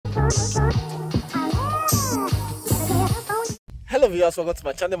Hello viewers, welcome to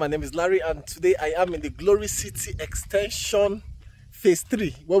my channel. My name is Larry and today I am in the Glory City Extension Phase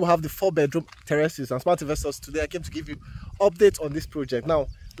 3 where we have the 4-bedroom terraces. And smart investors, today I came to give you updates on this project. Now,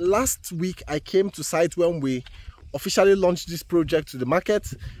 last week I came to site when we officially launched this project to the market,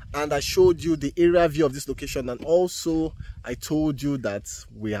 and I showed you the area view of this location, and also I told you that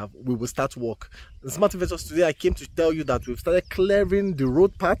we will start work. And smart investors, today I came to tell you that we've started clearing the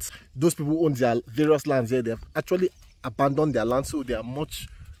road paths. Those people who own their various lands here, they have actually abandoned their land, so there are much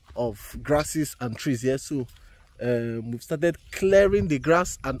of grasses and trees here. So we've started clearing the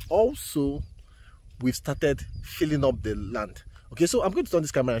grass, and also we've started filling up the land. Okay, so I'm going to turn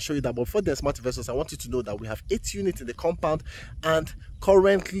this camera and show you that. But for the smart investors, I want you to know that we have 8 units in the compound, and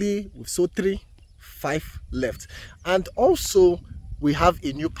currently we've sold 3, 5 left. And also we have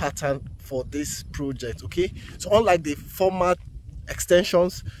a new pattern for this project. Okay, so unlike the former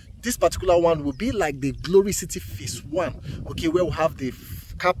extensions, this particular one will be like the Glory City Phase 1, okay, where we have the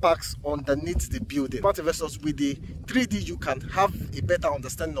car parks underneath the building. Smart investors, with the 3D, you can have a better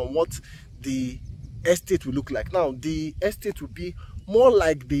understanding on what the estate will look like. Now, the estate will be more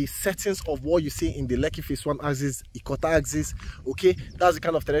like the settings of what you see in the Lekki Phase 1 axis, Ikota axis. Okay, that's the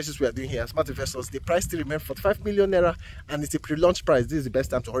kind of terraces we are doing here. Smart investors, the price still remains 45 million naira, and it's a pre-launch price. This is the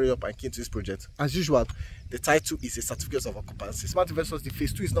best time to hurry up and key into this project. As usual, the title is a certificate of occupancy. Smart investors, the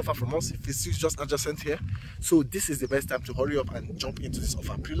Phase 2 is not far from us. Phase 2 is just adjacent here, so this is the best time to hurry up and jump into this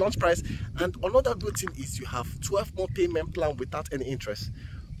offer. Pre-launch price. And another good thing is you have 12 more payment plan without any interest.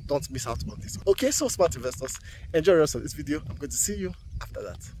 Don't miss out on this. Okay, so smart investors, enjoy the rest of this video. I'm going to see you after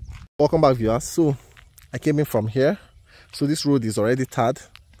that. Welcome back, viewers. So I came in from here. So this road is already tarred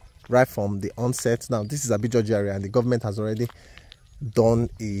right from the onset. Now this is Abijo GRA, and the government has already done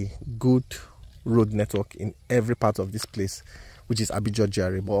a good road network in every part of this place, which is Abijo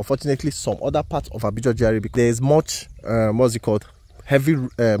GRA. But unfortunately, some other parts of Abijo GRA, there is much what's it called, heavy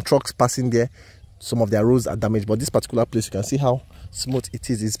trucks passing there. Some of their roads are damaged, but this particular place, you can see how smooth it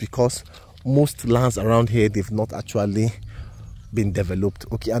is. It's because most lands around here, they've not actually been developed.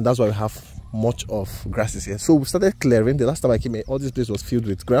 Okay, and that's why we have much of grasses here. So we started clearing. The last time I came here, all this place was filled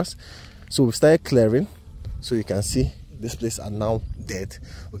with grass, so we started clearing. So you can see this place are now dead.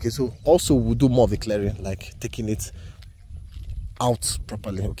 Okay, so also we'll do more of the clearing, like taking it out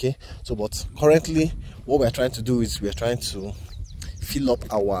properly. Okay, so but currently what we're trying to do is we're trying to fill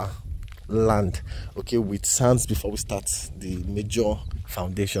up our land, okay, with sands before we start the major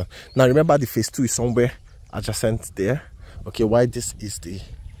foundation. Now remember, the Phase 2 is somewhere adjacent there. Okay, why this is the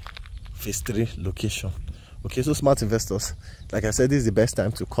Phase 3 location. Okay, so smart investors, like I said, this is the best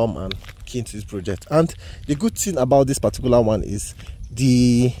time to come and key into this project. And the good thing about this particular one is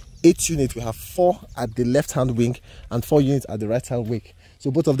the 8 units, we have 4 at the left hand wing and 4 units at the right hand wing.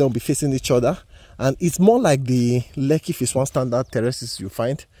 So both of them will be facing each other, and it's more like the Lekki Phase 1 standard terraces you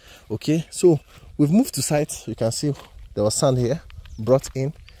find. Okay, so we've moved to site. You can see there was sand here brought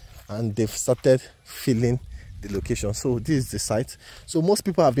in, and they've started filling the location. So this is the site. So most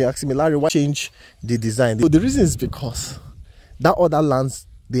people have been asking me, Larry, why change the design? So the reason is because that other lands,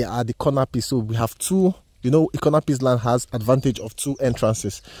 they are the corner piece. So we have 2, you know, a corner piece land has advantage of 2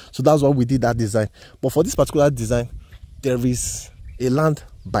 entrances. So that's why we did that design. But for this particular design, there is a land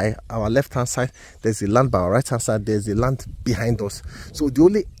by our left hand side, there's a land by our right hand side, there's a land behind us. So the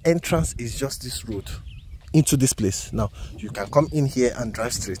only entrance is just this road into this place. Now you can come in here and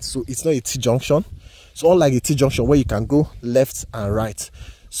drive straight, so it's not a T-junction. So unlike a T-junction where you can go left and right,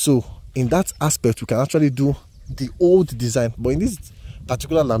 so in that aspect we can actually do the old design, but in this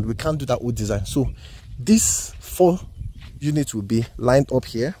particular land we can't do that old design. So these 4 units will be lined up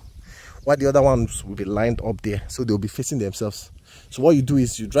here, while the other ones will be lined up there, so they'll be facing themselves. So what you do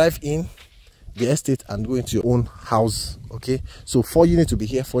is you drive in the estate and go into your own house. Okay, so 4 units will be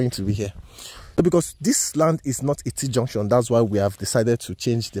here, 4 units will be here. So because this land is not a T-junction, that's why we have decided to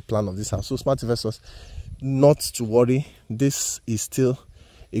change the plan of this house. So smart investors, not to worry, this is still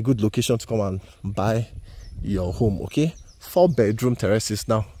a good location to come and buy your home. Okay, 4-bedroom terraces.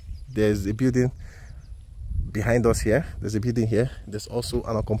 Now there's a building behind us here, there's a building here, there's also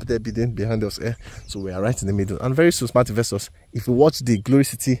an uncompleted building behind us here, so we are right in the middle. And very soon, smart investors, if you watch the Glory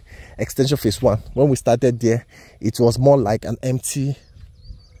City Extension Phase 1, when we started there, it was more like an empty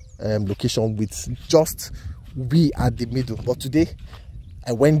location with just we at the middle. But today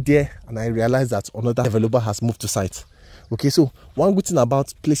I went there and I realized that another developer has moved to site. Okay, so one good thing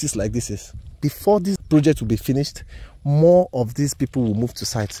about places like this is before this project will be finished, more of these people will move to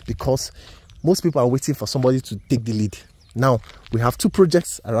site, because most people are waiting for somebody to take the lead. Now we have 2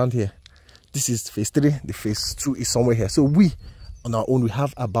 projects around here. This is Phase 3, the Phase 2 is somewhere here. So we on our own, we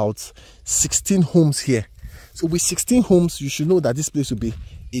have about 16 homes here. So with 16 homes, you should know that this place will be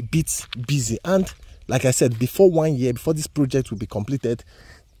a bit busy. And like I said, before 1 year, before this project will be completed,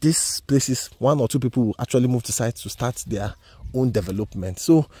 these places, 1 or 2 people will actually move to site to start their own development.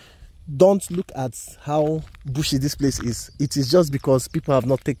 So don't look at how bushy this place is. It is just because people have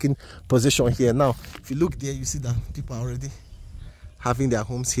not taken possession here. Now, if you look there, you see that people are already having their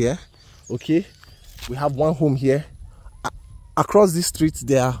homes here. Okay, we have 1 home here. Across this street,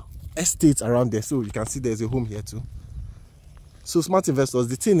 there are estates around there, so you can see there's a home here too. So smart investors,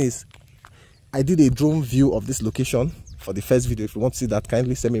 the thing is, I did a drone view of this location for the first video. If you want to see that,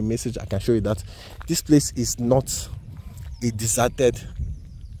 kindly send me a message. I can show you that this place is not a deserted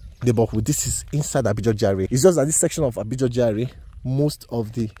neighborhood. This is inside Abijo GRA. It's just that this section of Abijo GRA, most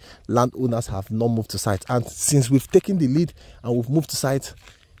of the landowners have not moved to site, and since we've taken the lead and we've moved to site,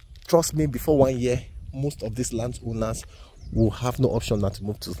 trust me, before 1 year, most of these landowners will have no option than to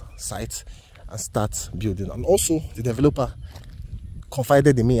move to site and start building. And also, the developer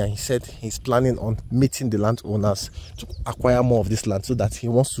confided in me and he said he's planning on meeting the landowners to acquire more of this land, so that he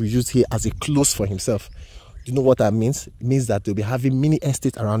wants to use here as a close for himself. You know what that means? It means that they'll be having mini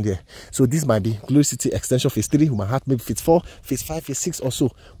estates around here. So this might be Glory City Extension Phase 3, we might have maybe Phase 4, Phase 5, Phase 6 or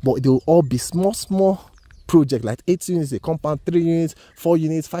so, but they will all be small project, like 8 units, a compound, 3 units, 4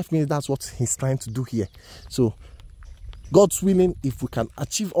 units, 5 units. That's what he's trying to do here. So God's willing, if we can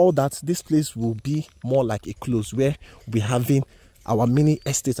achieve all that, this place will be more like a close where we're having our mini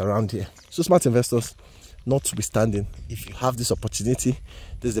estate around here. So smart investors, notwithstanding, if you have this opportunity,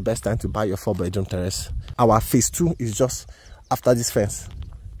 this is the best time to buy your 4-bedroom terrace. Our Phase 2 is just after this fence.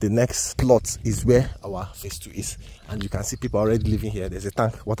 The next plot is where our Phase 2 is, and you can see people already living here. There's a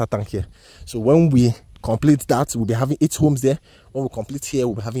tank, water tank here. So when we complete that, we'll be having 8 homes there. When we complete here,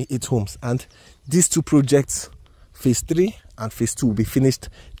 we'll be having 8 homes, and these 2 projects, Phase 3 and Phase 2, will be finished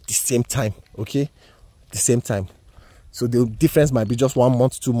the same time. Okay, the same time. So the difference might be just 1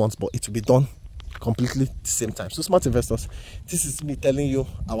 month, 2 months, but it will be done completely the same time. So smart investors, this is me telling you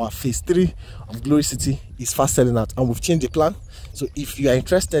our Phase 3 of Glory City is fast selling out, and we've changed the plan. So if you are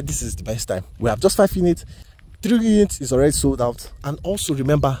interested, this is the best time. We have just 5 units, 3 units is already sold out. And also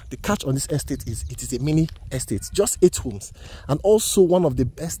remember, the catch on this estate is it is a mini estate, just 8 homes. And also, one of the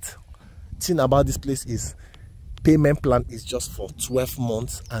best thing about this place is payment plan is just for 12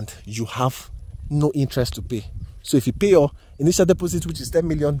 months and you have no interest to pay. So if you pay your initial deposit, which is 10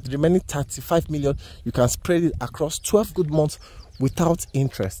 million, the remaining 35 million, you can spread it across 12 good months without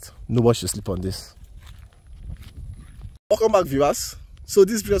interest. Nobody should sleep on this. Welcome back, viewers. So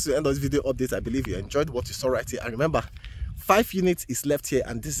this brings us to the end of this video update. I believe you enjoyed what you saw right here. And remember, 5 units is left here,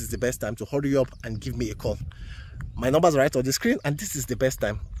 and this is the best time to hurry up and give me a call. My numbers are right on the screen, and this is the best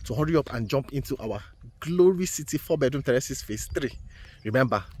time to hurry up and jump into our Glory City 4-bedroom terraces Phase 3.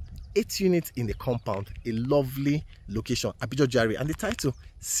 Remember, 8 units in the compound, a lovely location, Abijo GRA, and the title,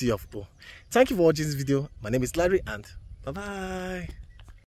 Sea of O. Thank you for watching this video. My name is Larry, and bye-bye.